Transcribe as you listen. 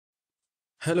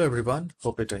Hello everyone,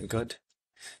 hope you're doing good.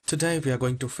 Today we are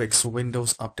going to fix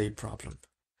Windows update problem.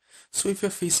 So if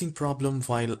you're facing problem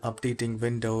while updating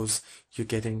Windows,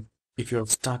 if you're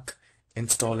stuck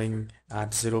installing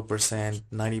at 0%, 90%,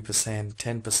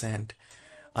 10%,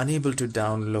 unable to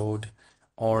download,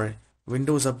 or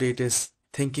Windows update is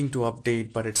thinking to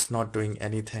update but it's not doing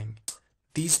anything.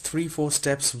 These 3-4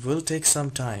 steps will take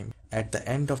some time. At the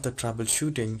end of the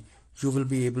troubleshooting, you will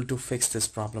be able to fix this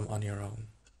problem on your own.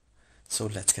 So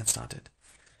let's get started.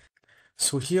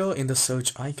 So here in the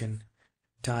search icon,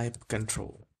 type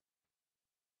control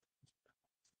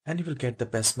and you will get the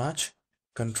best match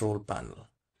control panel.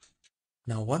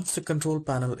 Now once the control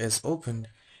panel is opened,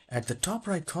 at the top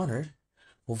right corner,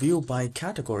 view by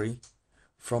category,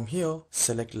 from here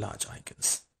select large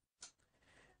icons.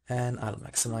 And I'll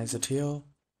maximize it here.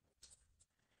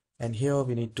 And here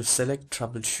we need to select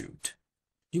troubleshoot.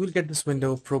 You will get this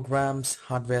window: programs,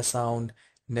 hardware, sound,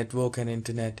 network and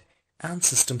internet, and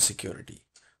system security.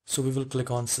 So we will click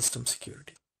on system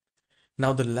security.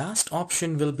 Now the last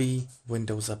option will be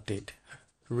Windows Update.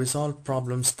 Resolve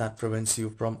problems that prevents you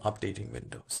from updating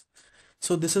Windows.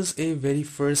 So this is a very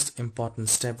first important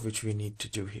step which we need to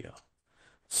do here.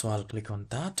 So I'll click on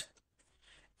that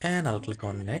and I'll click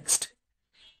on next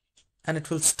and it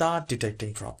will start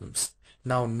detecting problems.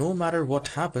 Now no matter what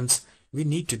happens, we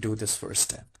need to do this first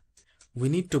step. We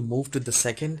need to move to the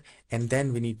second and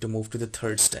then we need to move to the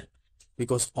third step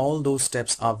because all those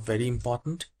steps are very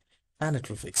important and it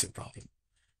will fix your problem.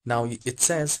 Now it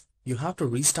says you have to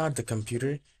restart the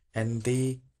computer and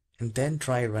then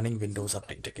try running Windows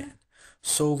Update again.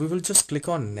 So we will just click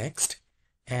on next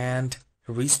and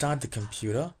restart the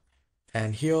computer,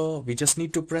 and here we just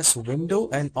need to press Window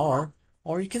and R,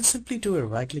 or you can simply do a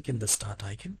right click in the start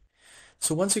icon.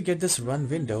 So once you get this run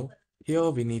window, here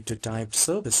we need to type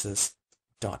services.msc.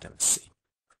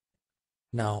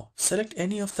 Now select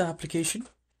any of the application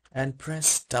and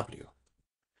press W.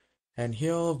 And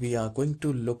here we are going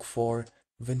to look for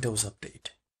Windows Update.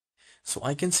 So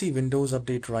I can see Windows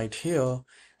Update right here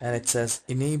and it says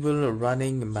enable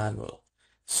running manual.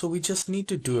 So we just need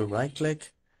to do a right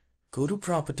click, go to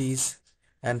properties,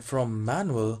 and from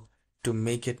manual to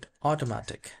make it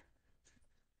automatic.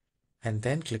 And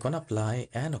then click on apply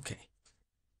and OK.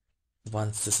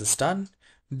 Once this is done,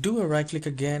 do a right click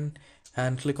again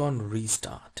and click on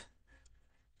restart.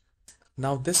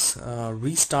 Now this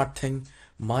restart thing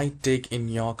might take in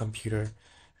your computer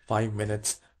 5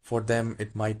 minutes. For them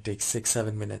it might take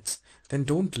 6-7 minutes. Then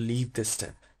don't leave this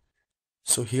step.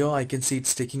 So here I can see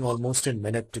it's taking almost a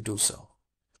minute to do so.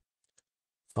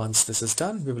 Once this is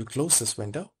done, we will close this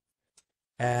window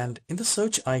and in the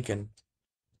search icon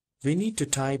we need to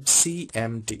type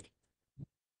cmd.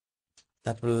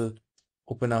 That will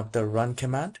open up the run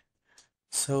command.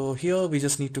 So here we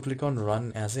just need to click on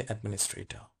run as an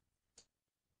administrator.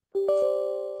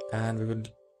 And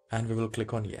we will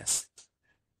click on yes.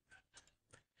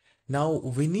 Now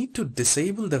we need to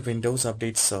disable the Windows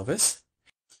Update service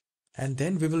and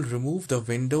then we will remove the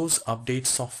Windows Update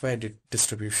software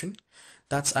distribution.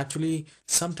 That's actually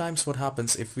sometimes what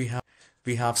happens if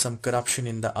we have some corruption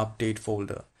in the update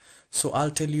folder. So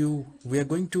I'll tell you, we are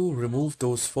going to remove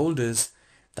those folders.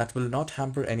 That will not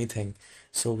hamper anything.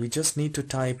 So we just need to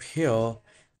type here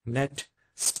net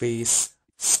space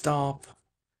stop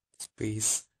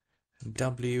space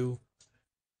W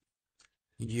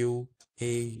U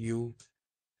A U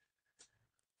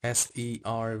S E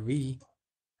R V.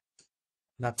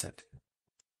 That's it.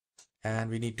 And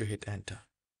we need to hit enter.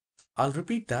 I'll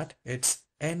repeat that. It's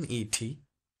NET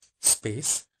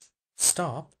space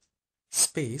stop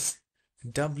space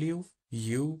W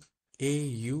U A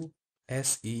U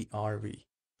S E R V.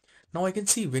 Now I can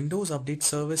see Windows Update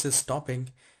service is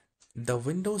stopping. The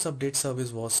Windows Update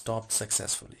service was stopped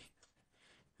successfully.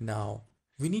 Now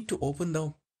we need to open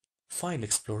the File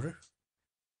Explorer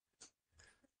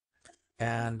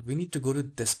and we need to go to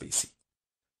this PC.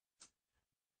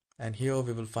 And here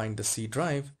we will find the C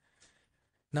drive.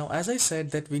 Now as I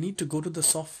said that we need to go to the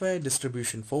software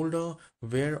distribution folder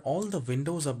where all the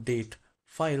Windows Update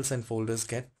files and folders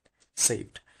get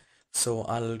saved. So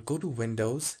I'll go to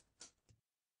Windows.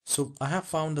 So I have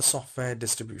found the software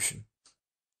distribution.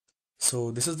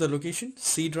 So this is the location: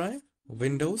 C drive,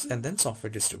 Windows, and then software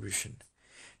distribution.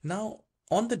 Now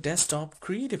on the desktop,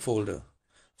 create a folder.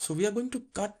 So we are going to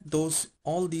cut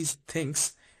all these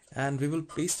things and we will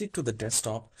paste it to the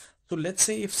desktop. So let's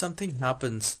say if something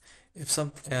happens, if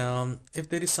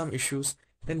there is some issues,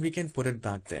 then we can put it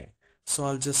back there. So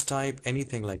I'll just type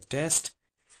anything like test,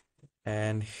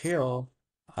 and here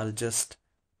I'll just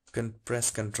press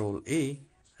Ctrl A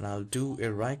and I'll do a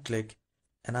right click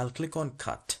and I'll click on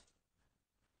cut.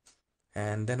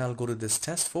 and then I'll go to this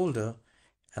test folder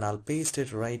and I'll paste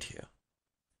it right here.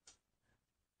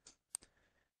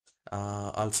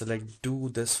 I'll select do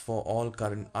this for all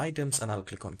current items and I'll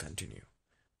click on continue.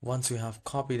 Once you have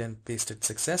copied and pasted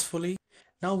successfully,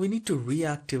 now we need to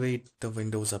reactivate the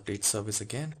Windows Update service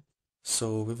again.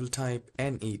 So we will type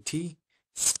NET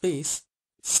space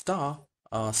start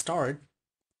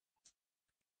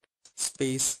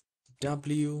space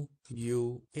WUAUSERV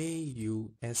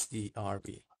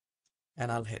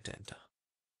and I'll hit enter.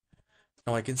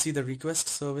 Now I can see the request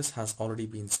service has already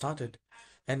been started,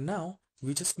 and now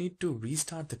we just need to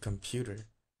restart the computer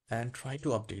and try to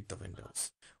update the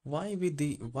Windows. Why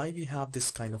we have this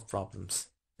kind of problems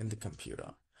in the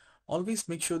computer? Always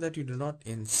make sure that you do not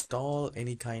install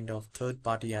any kind of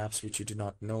third-party apps which you do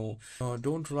not know.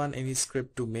 Don't run any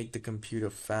script to make the computer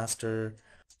faster.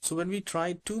 So when we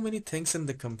try too many things in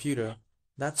the computer,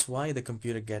 that's why the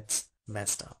computer gets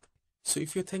messed up. So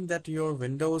if you think that your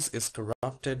Windows is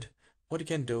corrupted, what you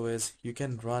can do is you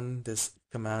can run this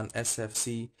command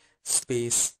sfc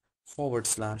space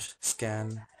 /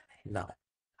 scan now.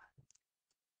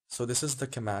 So this is the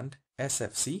command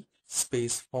sfc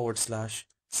space /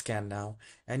 scan now,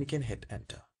 and you can hit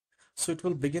enter. So it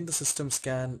will begin the system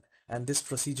scan, and this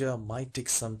procedure might take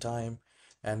some time,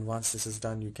 and once this is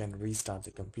done you can restart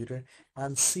the computer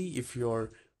and see if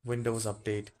your Windows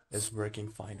update is working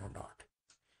fine or not.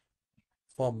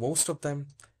 For most of them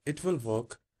it will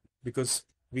work because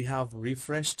we have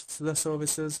refreshed the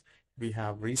services, we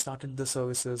have restarted the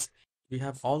services, we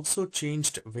have also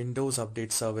changed Windows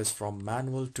Update service from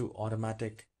manual to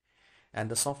automatic, and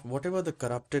the whatever the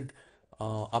corrupted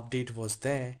update was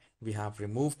there, we have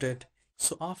removed it.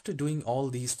 So after doing all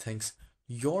these things,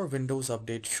 your Windows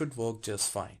Update should work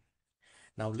just fine.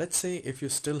 Now let's say if you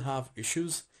still have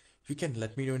issues, you can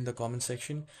let me know in the comment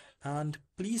section, and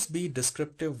please be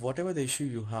descriptive. Whatever the issue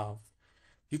you have,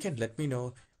 you can let me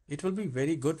know. It will be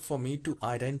very good for me to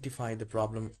identify the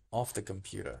problem of the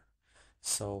computer.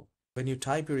 So when you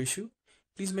type your issue,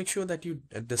 please make sure that you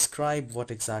describe what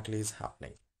exactly is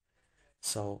happening.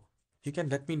 So you can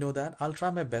let me know that. I'll try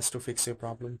my best to fix your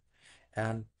problem,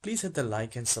 and please hit the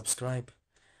like and subscribe.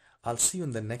 I'll see you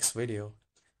in the next video.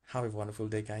 Have a wonderful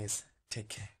day, guys. Take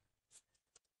care.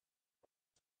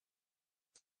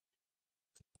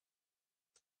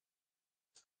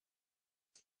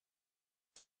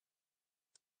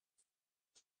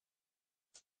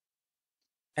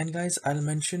 And guys, I'll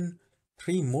mention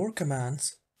 3 more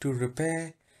commands to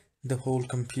repair the whole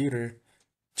computer: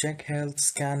 CheckHealth,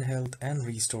 ScanHealth, and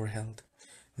RestoreHealth.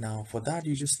 Now for that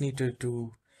you just need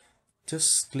to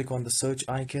just click on the search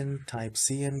icon, type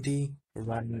CMD,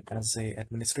 run as a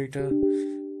administrator,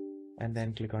 and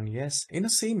then click on yes. In the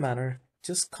same manner,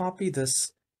 just copy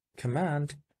this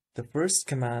command, the first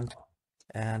command,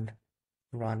 and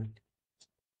run.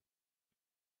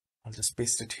 I'll just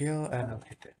paste it here and I'll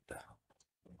hit enter.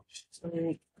 So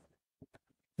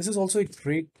this is also a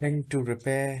great thing to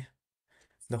repair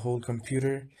the whole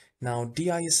computer. Now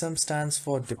DISM stands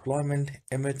for Deployment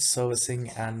Image Servicing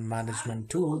and Management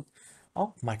Tool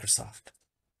of Microsoft.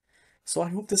 So I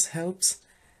hope this helps.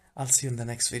 I'll see you in the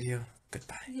next video.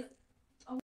 Goodbye.